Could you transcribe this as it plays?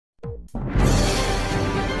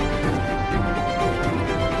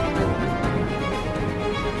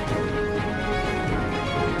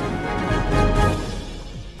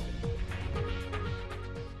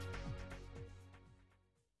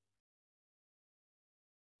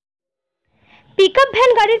Pickup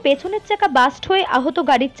van গাড়ির পেছনের চাকা বাস্ট হয়ে আহত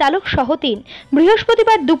গাড়ির চালক সহ ৩।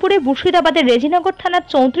 বৃহস্পতিবার দুপুরে মুর্শিদাবাদের রেজিনগর থানার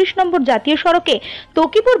 ৩৪ নম্বর জাতীয় সড়কে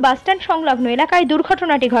তকিপুর বাসস্ট্যান্ড সংলগ্ন এলাকায়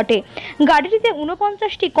দুর্ঘটনাটি ঘটে। গাড়িটিতে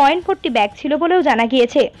 ৪৯টি কয়েন ভর্তি ব্যাগ ছিল বলেও জানা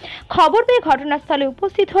গিয়েছে। খবর পেয়ে ঘটনাস্থলে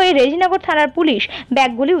উপস্থিত হয়ে রেজিনগর থানার পুলিশ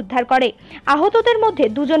ব্যাগগুলি উদ্ধার করে। আহতদের মধ্যে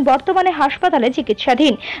 ২ জন বর্তমানে হাসপাতালে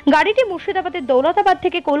চিকিৎসাধীন। গাড়িটি মুর্শিদাবাদের দৌলতাবাদ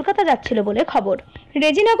থেকে কলকাতা যাচ্ছিল বলে খবর।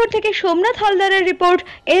 রেজিনগর থেকে সোমনাথ হালদারের রিপোর্ট,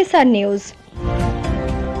 ASR নিউজ।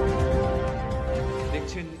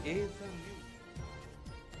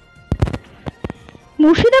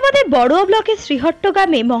 মুর্শিদাবাদের বড়ুয়া ব্লকের শ্রীহট্ট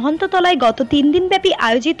গ্রামে মহন্ততলায় গত ৩ দিনব্যাপী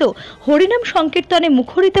আয়োজিত হরিনাম সংকীর্তনে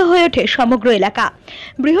মুখরিত হয়ে ওঠে সমগ্র এলাকা।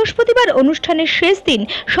 বৃহস্পতিবার অনুষ্ঠানের শেষ দিন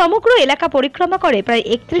সমগ্র এলাকা পরিক্রমা করে প্রায়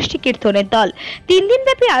 ৩১টি কীর্তনের দল। ৩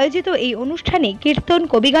 দিনব্যাপী আয়োজিত এই অনুষ্ঠানে কীর্তন,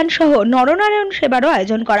 কবিগান সহ নরনারায়ণ সেবারও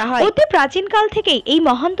আয়োজন করা হয়। অতি প্রাচীনকাল থেকেই এই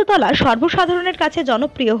মহন্ততলা সর্বসাধারণের কাছে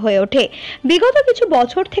জনপ্রিয় হয়ে ওঠে। বিগত কিছু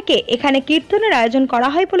বছর থেকে এখানে কীর্তনের আয়োজন করা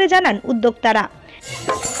হয় বলে জানান উদ্যোক্তারা।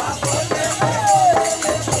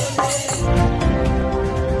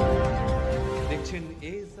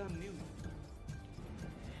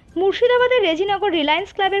 মুর্শিদাবাদের রেজিনগর রিলায়েন্স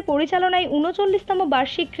ক্লাবের পরিচালনায় ৩৯তম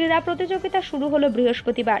বার্ষিক ক্রীড়া প্রতিযোগিতা শুরু হলো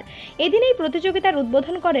বৃহস্পতিবার। এদিন এই প্রতিযোগিতার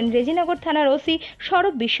উদ্বোধন করেন রেজিনগর থানার ওসি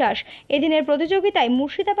সৌরভ বিশ্বাস। এদিনের প্রতিযোগিতায়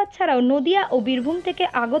মুর্শিদাবাদ ছাড়াও নদিয়া ও বীরভূম থেকে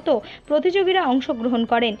আগত প্রতিযোগীরা অংশগ্রহণ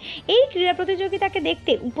করেন। এই ক্রীড়া প্রতিযোগিতাকে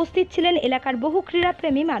দেখতে উপস্থিত ছিলেন এলাকার বহু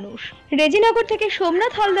ক্রীড়াপ্রেমী মানুষ। রেজিনগর থেকে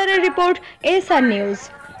সোমনাথ হালদারের রিপোর্ট, ASR নিউজ।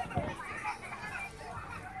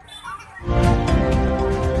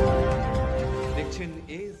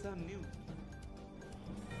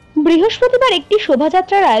 বৃহস্পতিবার একটি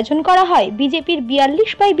শোভাযাত্রার আয়োজন করা হয় বিজেপির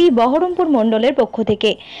 42/B বহরমপুর মণ্ডলের পক্ষ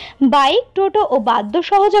থেকে। বাইক, টোটো ও বাদ্য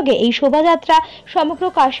সহযোগে এই শোভাযাত্রা সমগ্র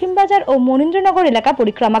কাশিমবাজার ও মনীন্দ্রনগর এলাকা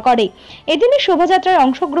পরিক্রমা করে। এদিনের শোভাযাত্রায়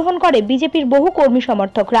অংশগ্রহণ করে বিজেপির বহু কর্মী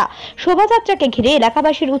সমর্থকরা। শোভাযাত্রাকে ঘিরে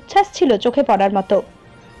এলাকাবাসীর উচ্ছ্বাস ছিল চোখে পড়ার মতো।